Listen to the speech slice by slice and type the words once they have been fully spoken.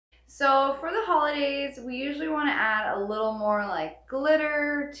So for the holidays, we usually want to add a little more like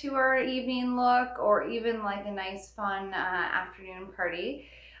glitter to our evening look, or even like a nice fun afternoon party.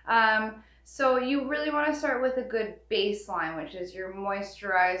 So you really want to start with a good baseline, which is your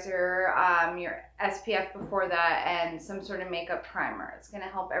moisturizer, your SPF before that, and some sort of makeup primer. It's going to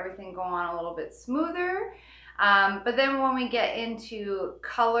help everything go on a little bit smoother. But then when we get into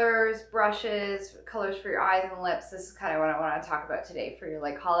colors, brushes, colors for your eyes and lips, this is kind of what I want to talk about today for your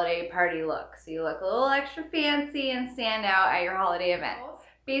like holiday party look. So you look a little extra fancy and stand out at your holiday event.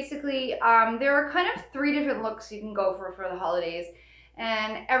 Basically, there are kind of 3 different looks you can go for the holidays,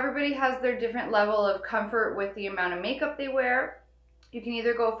 and everybody has their different level of comfort with the amount of makeup they wear. You can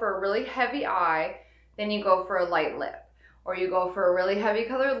either go for a really heavy eye, then you go for a light lip, or you go for a really heavy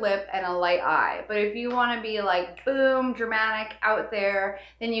colored lip and a light eye. But if you want to be like boom, dramatic, out there,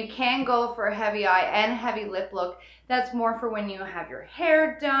 then you can go for a heavy eye and heavy lip look. That's more for when you have your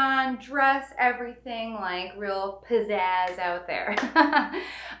hair done, dress, everything, like real pizzazz out there.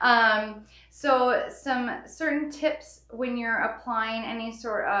 So some certain tips when you're applying any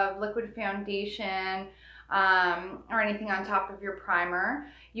sort of liquid foundation or anything on top of your primer.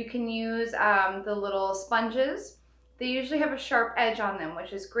 You can use the little sponges. They usually have a sharp edge on them,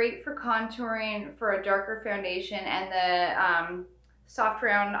 which is great for contouring for a darker foundation, and the soft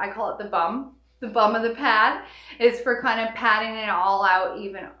round, I call it the bum of the pad, is for kind of padding it all out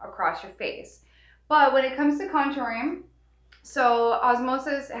even across your face. But when it comes to contouring, so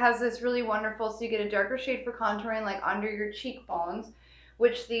Osmosis has this really wonderful, so you get a darker shade for contouring like under your cheekbones,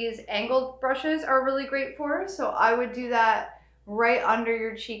 which these angled brushes are really great for. So I would do that right under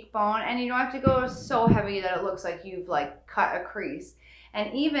your cheekbone, and you don't have to go so heavy that it looks like you've like cut a crease.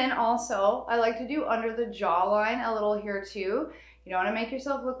 And even also, I like to do under the jawline a little here too. You don't want to make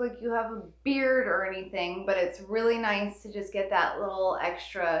yourself look like you have a beard or anything, but it's really nice to just get that little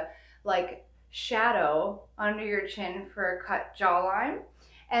extra like shadow under your chin for a cut jawline.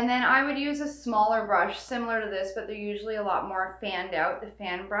 And then I would use a smaller brush similar to this, but they're usually a lot more fanned out, the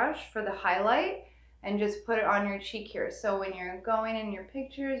fan brush, for the highlight, and just put it on your cheek here. So when you're going in your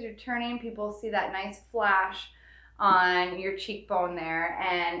pictures, you're turning, people see that nice flash on your cheekbone there.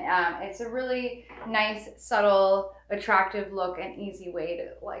 And it's a really nice, subtle, attractive look and easy way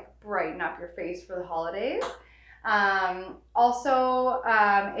to like brighten up your face for the holidays. Also,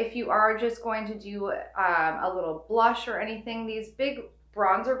 if you are just going to do a little blush or anything, these big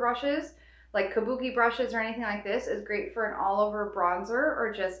bronzer brushes, like kabuki brushes or anything like this, is great for an all-over bronzer,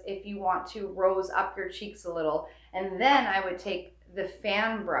 or just if you want to rose up your cheeks a little. And then I would take the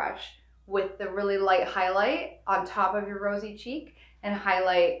fan brush with the really light highlight on top of your rosy cheek and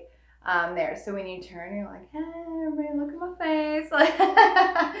highlight there. So when you turn, you're like, hey, everybody look at my face.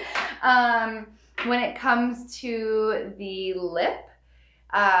 When it comes to the lip,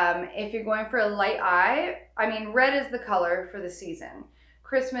 if you're going for a light eye, I mean, red is the color for the season.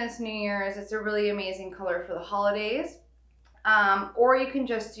 Christmas, New Year's, it's a really amazing color for the holidays. Or you can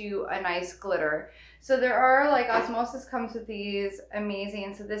just do a nice glitter. So there are, like, Osmosis comes with these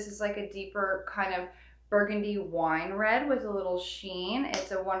amazing, so this is like a deeper kind of burgundy wine red with a little sheen.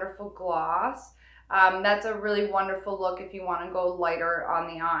 It's a wonderful gloss. That's a really wonderful look if you want to go lighter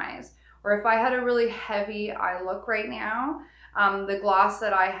on the eyes. Or if I had a really heavy eye look right now, the gloss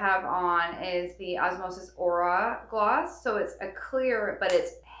that I have on is the Osmosis Aura gloss. So it's a clear, but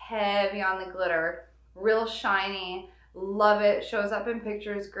it's heavy on the glitter, real shiny. Love it. Shows up in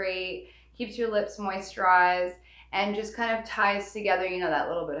pictures great. Keeps your lips moisturized and just kind of ties together, you know, that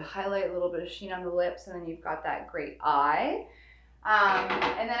little bit of highlight, a little bit of sheen on the lips, and then you've got that great eye.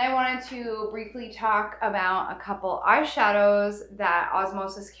 And then I wanted to briefly talk about a couple eyeshadows that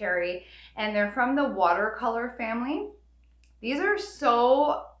Osmosis carry, and they're from the watercolor family. These are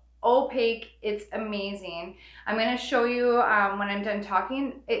so opaque, it's amazing. I'm going to show you when I'm done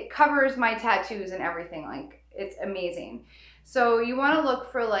talking. It covers my tattoos and everything, like it's amazing. So you want to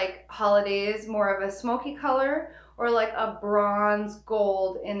look for like holidays, more of a smoky color, or like a bronze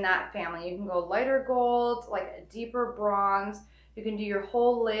gold in that family. You can go lighter gold, like a deeper bronze. You can do your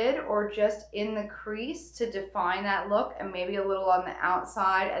whole lid or just in the crease to define that look, and maybe a little on the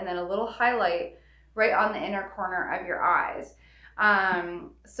outside, and then a little highlight right on the inner corner of your eyes.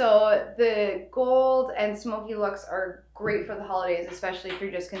 So the gold and smoky looks are great for the holidays, especially if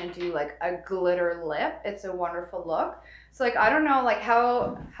you're just going to do like a glitter lip. It's a wonderful look. So like, I don't know, like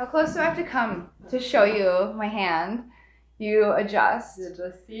how close do I have to come to show you my hand? You adjust. You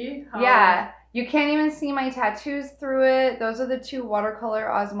just see how... Yeah. You can't even see my tattoos through it. Those are the 2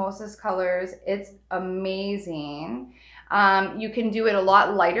 watercolor Osmosis colors. It's amazing. You can do it a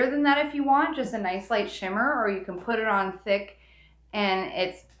lot lighter than that if you want, just a nice light shimmer, or you can put it on thick and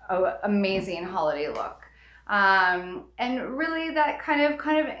it's an amazing holiday look. And really that kind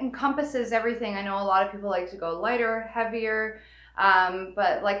of encompasses everything. I know a lot of people like to go lighter, heavier,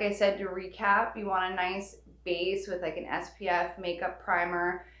 but like I said, to recap, you want a nice base with like an SPF makeup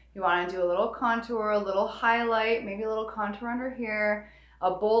primer. You want to do a little contour, a little highlight, maybe a little contour under here,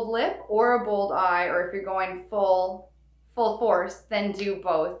 a bold lip or a bold eye, or if you're going full force, then do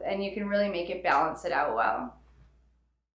both, and you can really make it balance it out well.